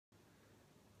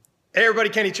Hey everybody,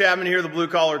 Kenny Chapman here, the Blue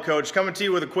Collar Coach, coming to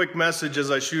you with a quick message as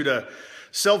I shoot a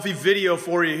selfie video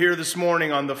for you here this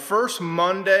morning on the first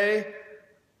Monday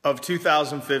of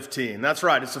 2015. That's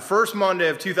right, it's the first Monday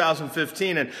of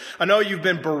 2015, and I know you've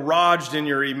been barraged in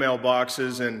your email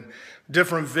boxes and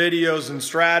different videos and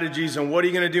strategies and what are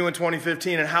you going to do in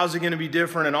 2015 and how's it going to be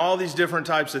different and all these different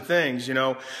types of things. You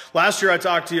know, last year I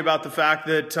talked to you about the fact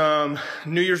that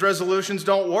New Year's resolutions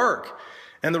don't work.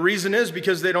 And the reason is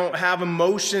because they don't have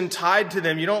emotion tied to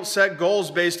them. You don't set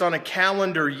goals based on a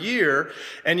calendar year.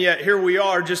 And yet here we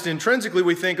are, just intrinsically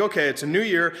we think, okay, it's a new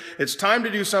year. It's time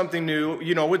to do something new.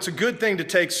 You know, it's a good thing to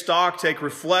take stock, take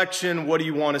reflection. What do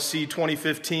you want to see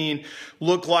 2015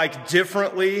 look like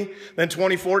differently than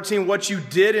 2014? What you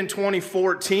did in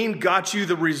 2014 got you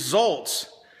the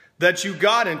results that you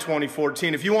got in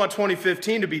 2014. If you want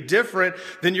 2015 to be different,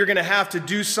 then you're going to have to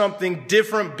do something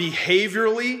different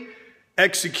behaviorally,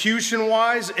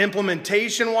 execution-wise,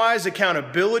 implementation-wise,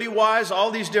 accountability-wise, all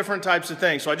these different types of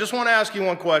things. So I just want to ask you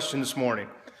one question this morning.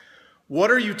 What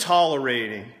are you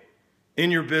tolerating in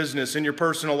your business, in your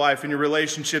personal life, in your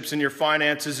relationships, in your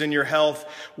finances, in your health?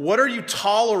 What are you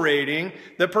tolerating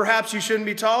that perhaps you shouldn't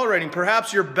be tolerating?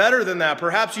 Perhaps you're better than that.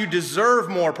 Perhaps you deserve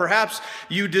more. Perhaps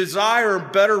you desire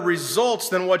better results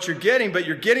than what you're getting, but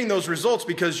you're getting those results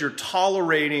because you're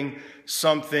tolerating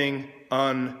something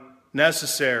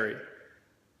unnecessary.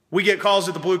 We get calls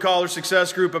at the Blue Collar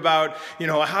Success Group about, you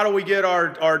know, how do we get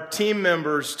our team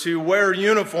members to wear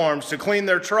uniforms, to clean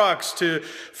their trucks, to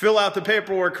fill out the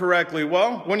paperwork correctly?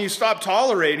 Well, when you stop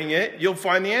tolerating it, you'll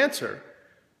find the answer.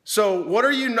 So what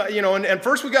are you know, and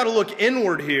first we got to look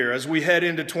inward here as we head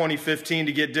into 2015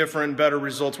 to get different and better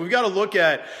results. We've got to look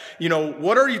at, you know,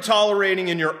 what are you tolerating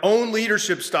in your own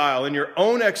leadership style, in your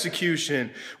own execution,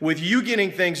 with you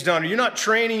getting things done? Are you not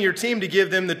training your team to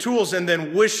give them the tools and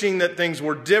then wishing that things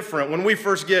were different? When we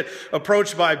first get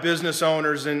approached by business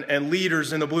owners and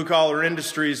leaders in the blue collar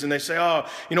industries and they say, oh,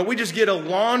 you know, we just get a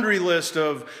laundry list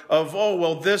of oh,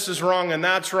 well, this is wrong and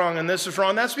that's wrong and this is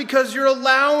wrong. That's because you're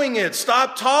allowing it.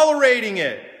 Stop tolerating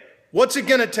it. What's it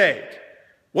going to take?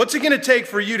 What's it going to take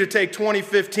for you to take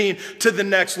 2015 to the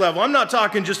next level? I'm not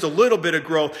talking just a little bit of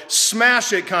growth,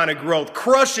 smash it kind of growth,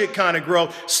 crush it kind of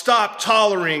growth. Stop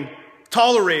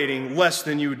tolerating less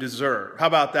than you deserve. How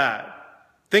about that?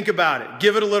 Think about it.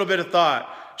 Give it a little bit of thought.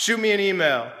 Shoot me an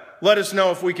email. Let us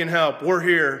know if we can help. We're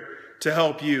here to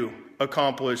help you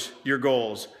accomplish your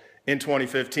goals in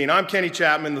 2015. I'm Kenny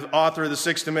Chapman, the author of The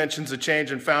 6 Dimensions of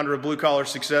Change and founder of Blue Collar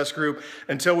Success Group.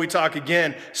 Until we talk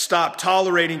again, stop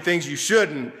tolerating things you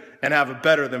shouldn't and have a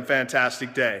better than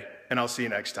fantastic day. And I'll see you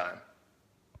next time.